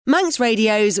Manx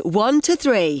Radio's 1 to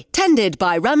 3, tended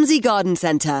by Ramsey Garden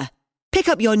Centre. Pick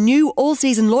up your new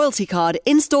all-season loyalty card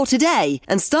in-store today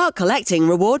and start collecting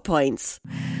reward points.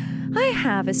 I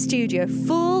have a studio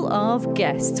full of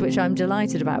guests, which I'm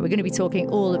delighted about. We're going to be talking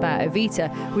all about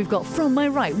Evita. We've got, from my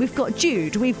right, we've got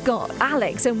Jude, we've got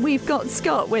Alex, and we've got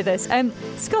Scott with us.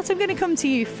 Scott, I'm going to come to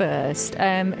you first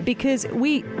because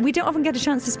we don't often get a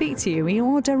chance to speak to you.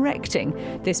 You are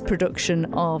directing this production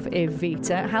of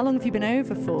Evita. How long have you been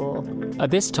over for?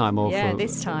 This time or Yeah, for,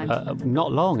 this time.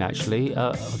 Not long, actually.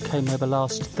 I came over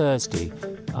last Thursday.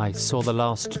 I saw the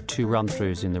last 2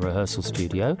 run-throughs in the rehearsal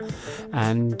studio,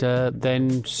 and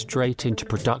then straight into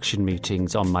production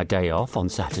meetings on my day off on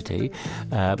Saturday,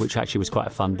 which actually was quite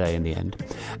a fun day in the end.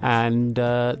 And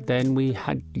then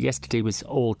yesterday was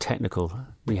all technical.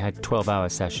 We had a 12-hour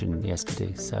session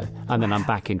yesterday, and then I'm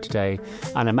back in today,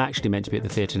 and I'm actually meant to be at the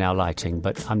theatre now lighting,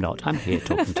 but I'm not. I'm here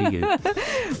talking to you.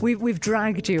 We've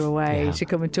dragged you away to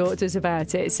come and talk to us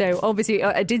about it. So obviously,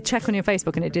 I did check on your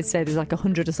Facebook, and it did say there's like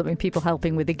 100 or something people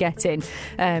helping with the get-in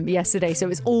yesterday. So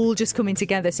it's all just coming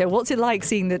together. So what's it like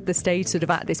seeing the stage sort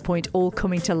of at this point all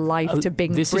coming to life to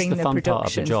bring the production? This is the fun part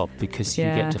of the job, because you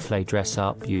get to play dress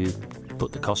up, you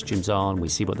put the costumes on, we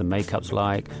see what the makeup's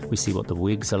like, we see what the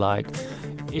wigs are like,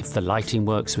 if the lighting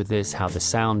works with this, how the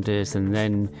sound is, and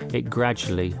then it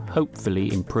gradually,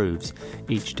 hopefully, improves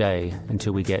each day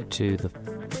until we get to the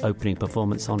opening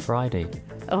performance on Friday.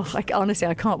 Oh, honestly,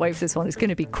 I can't wait for this one. It's going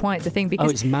to be quite the thing.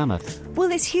 Because, it's mammoth. Well,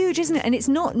 it's huge, isn't it? And it's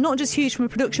not just huge from a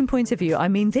production point of view. I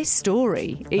mean, this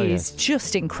story is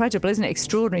just incredible, isn't it?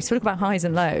 Extraordinary. So talk about highs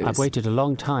and lows. I've waited a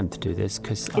long time to do this.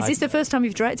 Is this the first time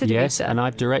you've directed Evita? Yes, and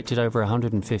I've directed over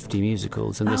 150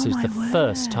 musicals, and this is the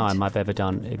first time I've ever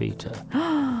done Evita.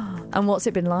 And what's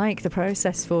it been like, the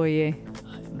process for you?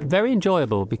 Very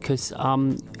enjoyable, because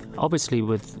obviously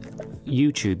with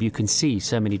YouTube you can see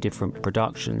so many different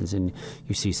productions, and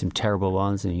you see some terrible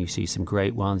ones and you see some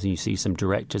great ones, and you see some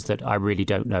directors that I really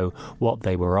don't know what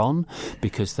they were on,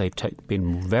 because they've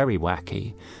been very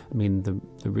wacky. I mean,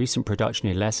 the recent production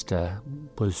in Leicester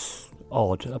was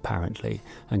odd, apparently,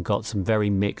 and got some very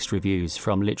mixed reviews,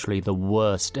 from literally the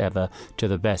worst ever to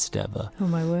the best ever. Oh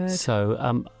my word.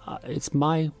 So it's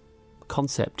my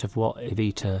concept of what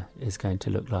Evita is going to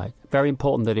look like. Very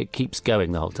important that it keeps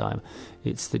going the whole time.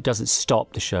 It doesn't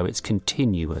stop the show, it's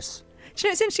continuous. Do you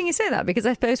know, it's interesting you say that, because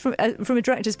I suppose from a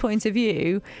director's point of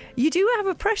view, you do have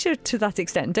a pressure to that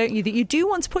extent, don't you? That you do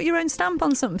want to put your own stamp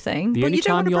on something, the but only you don't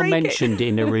time want to you're break mentioned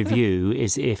in a review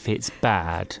is if it's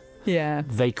bad. Yeah.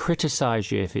 They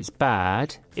criticise you if it's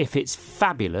bad. If it's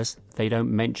fabulous, they don't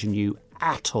mention you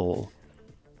at all.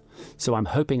 So I'm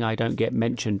hoping I don't get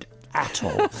mentioned at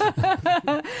all.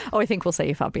 Oh, I think we'll say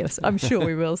you're fabulous. I'm sure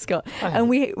we will, Scott. And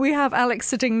we have Alex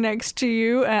sitting next to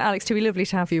you. Alex, too, lovely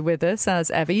to have you with us,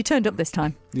 as ever. You turned up this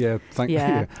time. Yeah, thank you.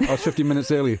 Yeah. I was 15 minutes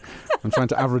early. I'm trying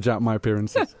to average out my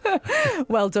appearances.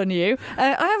 Well done, you.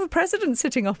 I have a president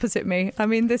sitting opposite me. I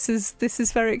mean, this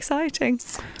is very exciting.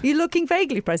 You're looking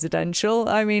vaguely presidential.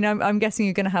 I mean, I'm guessing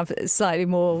you're going to have slightly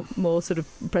more sort of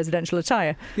presidential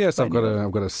attire. Yes, I've got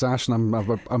a sash, and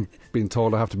I'm being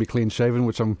told I have to be clean shaven,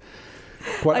 which I'm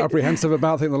quite apprehensive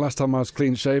about. I think the last time I was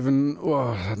clean shaven,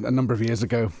 a number of years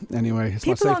ago. Anyway, it's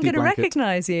people my aren't safety going to blanket.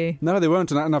 recognise you. No, they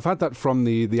won't, and I've had that from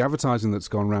the advertising that's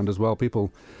gone around as well.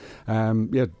 People,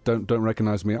 don't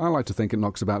recognise me. I like to think it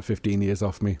knocks about 15 years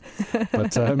off me,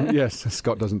 but yes,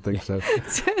 Scott doesn't think so.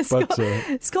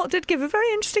 Scott did give a very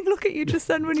interesting look at you just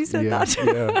then when he said that.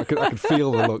 Yeah, I could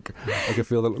feel the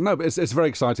look. No, but it's a very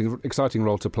exciting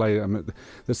role to play. I'm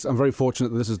very fortunate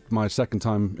that this is my second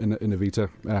time in Evita,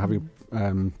 having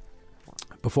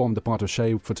performed the part of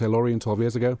Shay for Taylorian 12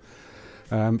 years ago.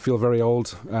 Feel very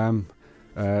old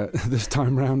this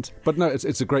time round, but no,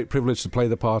 it's a great privilege to play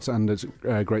the part, and it's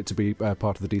great to be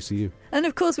part of the DCU. And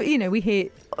of course, we hear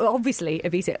obviously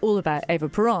Evita all about Eva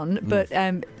Peron, but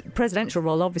presidential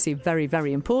role obviously very,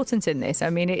 very important in this. I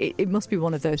mean, it must be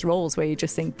one of those roles where you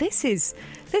just think this is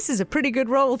a pretty good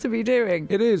role to be doing.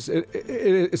 It is.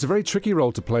 It's a very tricky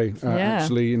role to play.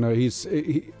 Actually,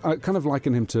 I kind of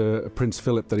liken him to Prince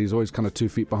Philip, that he's always kind of 2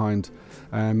 feet behind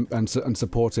and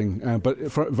supporting. But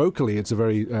vocally, it's a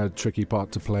very tricky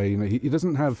part to play. He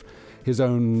doesn't have his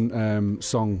own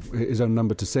song, his own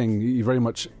number to sing. He very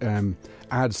much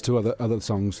adds to other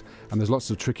songs, and there's lots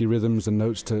of tricky rhythms and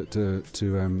notes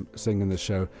to sing in this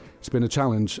show. It's been a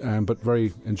challenge, but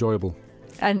very enjoyable.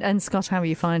 And Scott, how are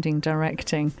you finding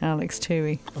directing Alex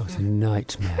Toohey? Oh, it's a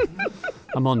nightmare.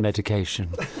 I'm on medication.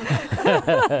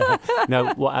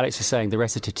 No, what Alex is saying, the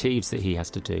recitatives that he has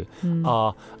to do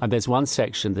are, and there's one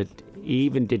section that He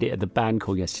even did it at the band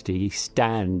call yesterday. He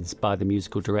stands by the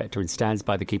musical director and stands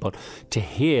by the keyboard to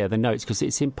hear the notes, because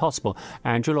it's impossible.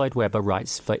 Andrew Lloyd Webber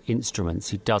writes for instruments.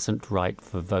 He doesn't write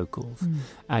for vocals.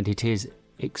 And it is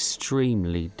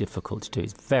extremely difficult to do.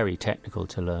 It's very technical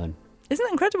to learn. Isn't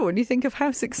that incredible when you think of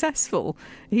how successful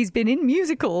he's been in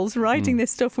musicals, writing this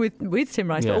stuff with Tim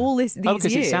Rice for all these because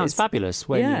years? It sounds fabulous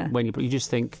when you just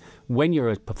think, when you're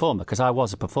a performer, because I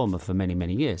was a performer for many,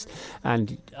 many years,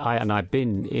 and I've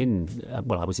been in,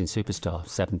 I was in Superstar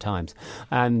 7 times,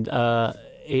 and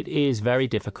it is very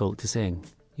difficult to sing.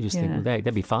 You just think, well,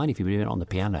 they'd be fine if you were doing it on the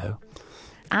piano.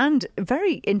 And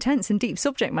very intense and deep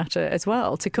subject matter as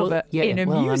well to cover in a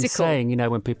musical. I'm saying,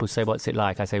 when people say, what's it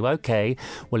like? I say, well, OK,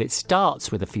 well, it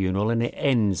starts with a funeral and it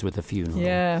ends with a funeral.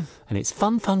 Yeah. And it's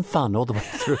fun all the way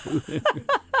through.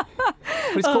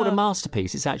 But it's called a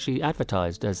masterpiece. It's actually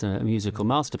advertised as a musical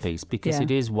masterpiece because it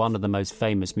is one of the most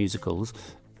famous musicals,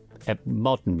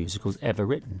 modern musicals ever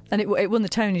written. And it won the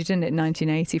Tony, didn't it, in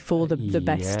 1980 for the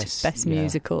best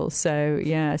musical. So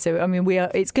I mean,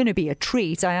 it's going to be a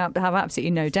treat. I have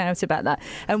absolutely no doubt about that.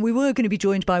 And we were going to be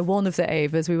joined by one of the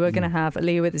Avas. We were going to have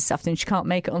Leah with us this afternoon. She can't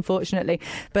make it, unfortunately.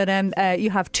 But you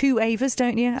have 2 Avas,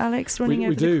 don't you, Alex, running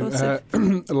over the course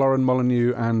of... Lauren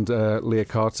Molyneux and Leah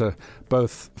Carter,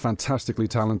 both fantastically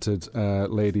talented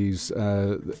ladies.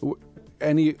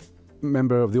 Any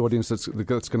member of the audience that's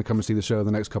going to come and see the show in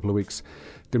the next couple of weeks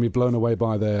going to be blown away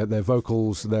by their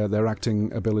vocals, their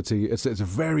acting ability. It's a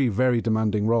very, very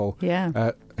demanding role.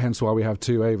 Yeah. Hence why we have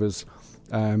 2 Avas.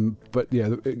 But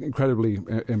yeah, incredibly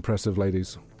impressive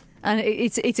ladies. And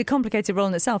it's a complicated role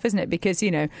in itself, isn't it? Because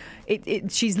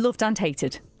she's loved and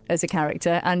hated as a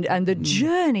character, and the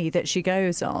journey that she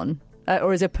goes on.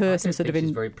 Or as a person, sort of in.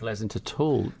 She's very pleasant at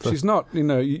all. She's not.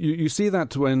 You see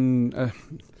that when.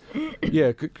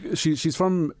 She's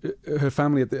from her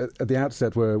family at the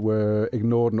outset were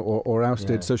ignored or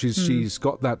ousted, so she's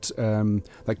got that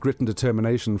grit and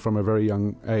determination from a very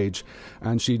young age,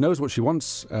 and she knows what she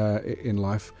wants in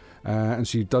life, and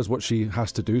she does what she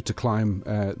has to do to climb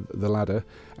the ladder,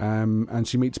 and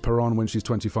she meets Perron when she's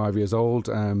 25 years old,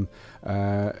 and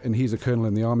he's a colonel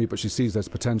in the army, but she sees there's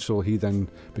potential. He then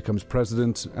becomes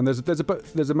president, and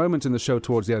there's a moment in the show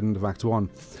towards the end of Act 1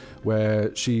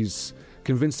 where she's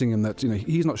convincing him that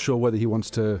he's not sure whether he wants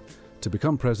to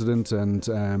become president,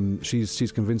 and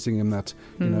she's convincing him that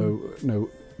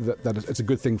that it's a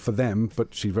good thing for them,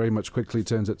 but she very much quickly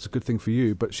turns it's a good thing for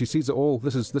you. But she sees it all.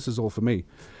 This is all for me.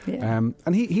 Yeah.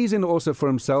 And he's in it also for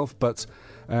himself, but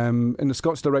and the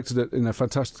Scots directed it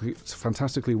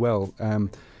fantastically well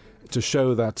to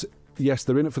show that yes,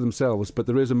 they're in it for themselves, but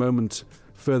there is a moment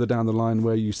further down the line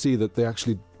where you see that they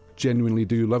actually genuinely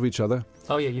do love each other.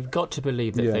 Oh yeah, you've got to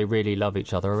believe that they really love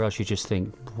each other, or else you just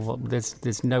think, well,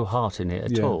 there's no heart in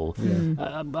it at all.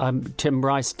 Yeah. Tim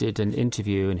Rice did an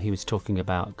interview, and he was talking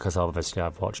about, because obviously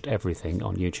I've watched everything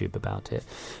on YouTube about it,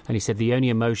 and he said the only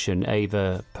emotion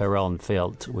Eva Perron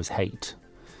felt was hate,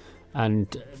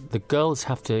 and the girls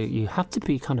you have to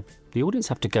be kind of, the audience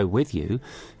have to go with you.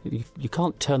 You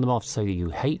can't turn them off so that you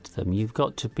hate them. You've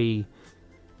got to be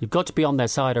on their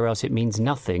side, or else it means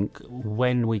nothing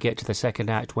when we get to the second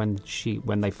act, when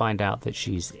they find out that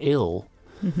she's ill,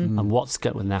 and what's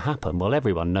going to happen. Well,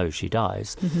 everyone knows she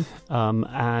dies,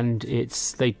 and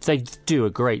they do a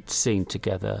great scene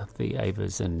together, the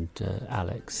Avas and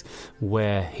Alex,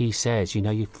 where he says,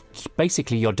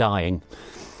 you're dying,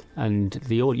 and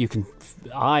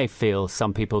I feel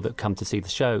some people that come to see the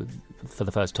show for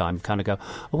the first time kind of go,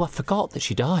 oh, I forgot that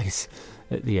she dies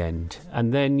at the end.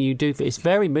 And then it's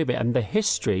very moving. And the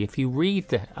history, if you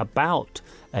read about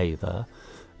Ava,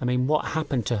 I mean, what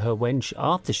happened to her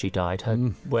after she died,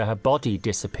 where her body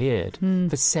disappeared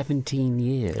for 17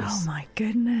 years. Oh my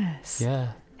goodness.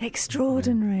 Yeah.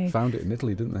 Extraordinary. Found it in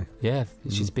Italy, didn't they? Yeah.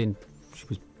 She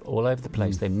was all over the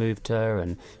place. They moved her,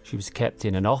 and she was kept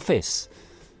in an office.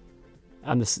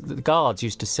 And the guards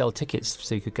used to sell tickets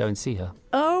so you could go and see her.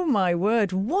 Oh, my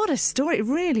word. What a story. It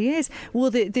really is. Well,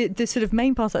 the sort of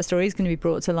main part of that story is going to be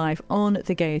brought to life on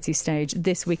the Gaiety stage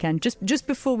this weekend. Just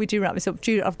before we do wrap this up,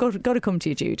 Jude, I've got to come to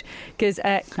you, Jude, because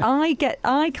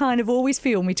I kind of always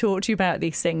feel when we talk to you about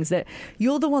these things that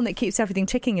you're the one that keeps everything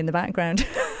ticking in the background.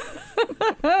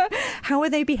 How are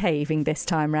they behaving this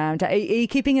time round? Are you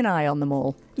keeping an eye on them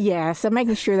all? Yeah, so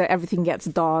making sure that everything gets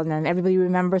done and everybody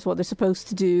remembers what they're supposed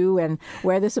to do and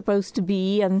where they're supposed to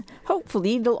be, and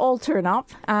hopefully they'll all turn up.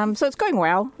 So it's going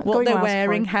well. What they're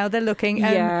wearing, how they're looking.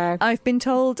 Yeah. I've been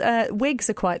told wigs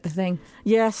are quite the thing.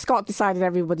 Yeah, Scott decided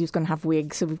everybody's going to have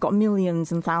wigs, so we've got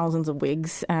millions and thousands of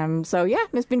wigs. So yeah,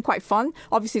 it's been quite fun.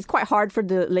 Obviously, it's quite hard for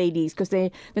the ladies because they're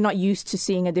not used to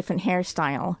seeing a different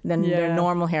hairstyle than their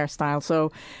normal hairstyle.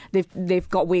 So they've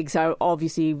got wigs out,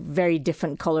 obviously very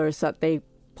different colours that they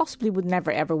possibly would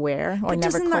never ever wear or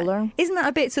never colour. Isn't that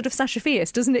a bit sort of Sasha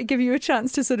Fierce? Doesn't it give you a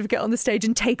chance to sort of get on the stage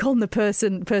and take on the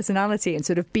personality and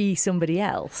sort of be somebody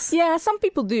else? Yeah, some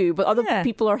people do, but other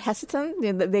people are hesitant.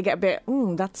 They get a bit,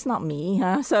 that's not me.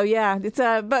 Huh? So yeah, it's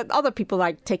but other people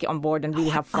take it on board and really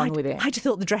have fun with it. I just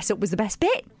thought the dress up was the best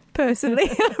bit. Personally,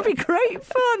 that'd be great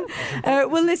fun.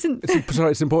 Well, listen.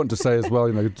 It's important to say as well.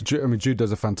 Jude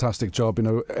does a fantastic job.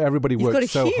 Everybody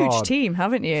works so hard. You've got a huge team,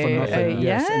 haven't you? For nothing.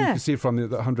 Yes, and you can see from the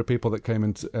 100 people that came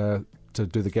in to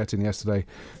do the get-in yesterday,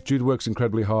 Jude works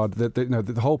incredibly hard.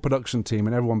 The whole production team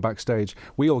and everyone backstage,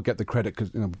 we all get the credit because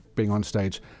being on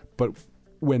stage, but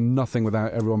we're nothing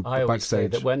without everyone backstage. I always say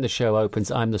that when the show opens,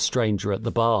 I'm the stranger at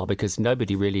the bar because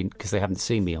because they haven't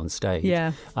seen me on stage.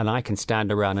 Yeah. And I can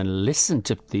stand around and listen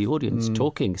to the audience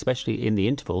talking, especially in the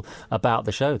interval, about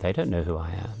the show. They don't know who I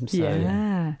am.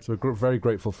 So, So we're very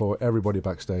grateful for everybody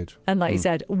backstage. And like you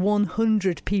said,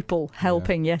 100 people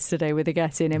helping yesterday with the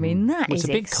get-in. I mean, that is a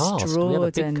big cast. extraordinary. We have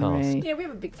a big cast. Yeah, we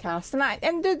have a big cast.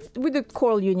 And with the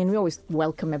choral union, we always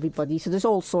welcome everybody. So there's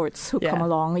all sorts who come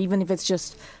along, even if it's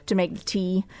just to make the tea.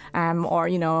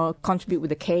 Or contribute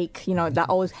with a cake, that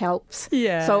always helps.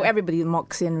 Yeah. So everybody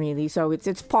mucks in really. So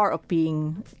it's part of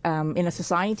being in a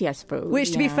society, I suppose.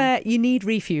 Which, to be fair, you need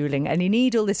refuelling and you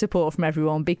need all the support from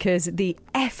everyone because the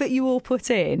effort you all put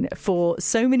in for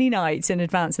so many nights in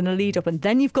advance and a lead up, and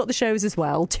then you've got the shows as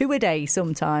well, 2 a day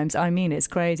sometimes. I mean, it's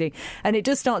crazy. And it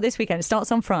does start this weekend. It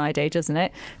starts on Friday, doesn't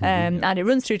it? And it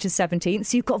runs through to 17th.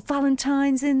 So you've got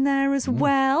Valentine's in there as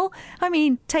well. I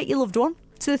mean, take your loved one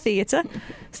to the theatre.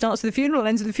 Starts with the funeral,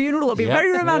 ends with the funeral. It'll be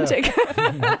very romantic.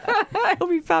 It'll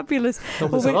be fabulous. Well,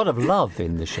 there's a lot of love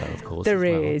in the show, of course. There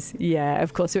is, yeah,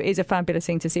 of course. So it is a fabulous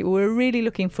thing to see. We're really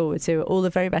looking forward to all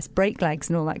the very best break legs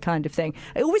and all that kind of thing.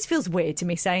 It always feels weird to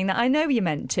me saying that. I know you're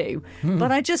meant to,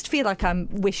 but I just feel like I'm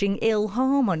wishing ill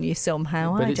harm on you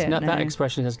somehow. But I don't know. That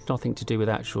expression has nothing to do with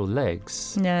actual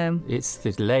legs. No. It's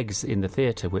the legs in the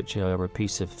theatre which are a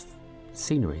piece of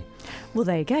scenery. Well,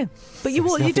 there you go. But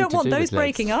you don't want those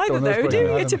breaking either, though, do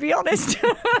you, to be honest?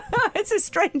 It's a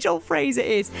strange old phrase, it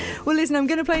is. Well, listen, I'm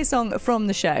going to play a song from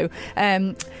the show.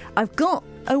 I've got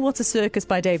Oh What a Circus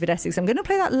by David Essex. I'm going to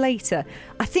play that later.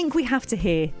 I think we have to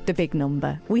hear the big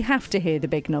number. We have to hear the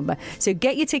big number. So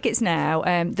get your tickets now.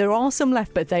 There are some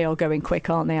left, but they are going quick,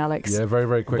 aren't they, Alex? Yeah, very,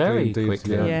 very quickly very indeed.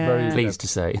 Quickly. Yeah. Very pleased to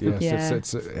say. Yes,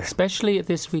 it's especially at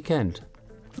this weekend.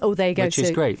 Oh, there you go. Which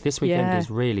is great. This weekend is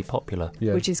really popular.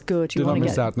 Yeah. Which is good. Do not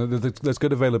miss out. There's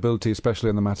good availability, especially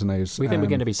on the matinees. We think we're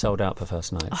going to be sold out for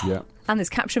first night. Yeah. And there's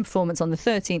caption performance on the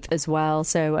 13th as well,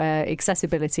 so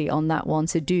accessibility on that one.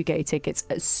 So do get your tickets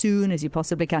as soon as you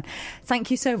possibly can. Thank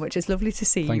you so much. It's lovely to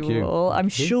see you all. I'm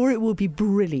sure it will be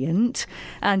brilliant.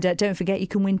 And don't forget, you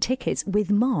can win tickets with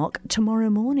Mark tomorrow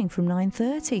morning from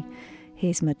 9:30.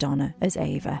 Here's Madonna as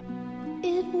Ava.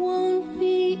 It won't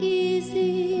be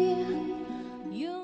easy.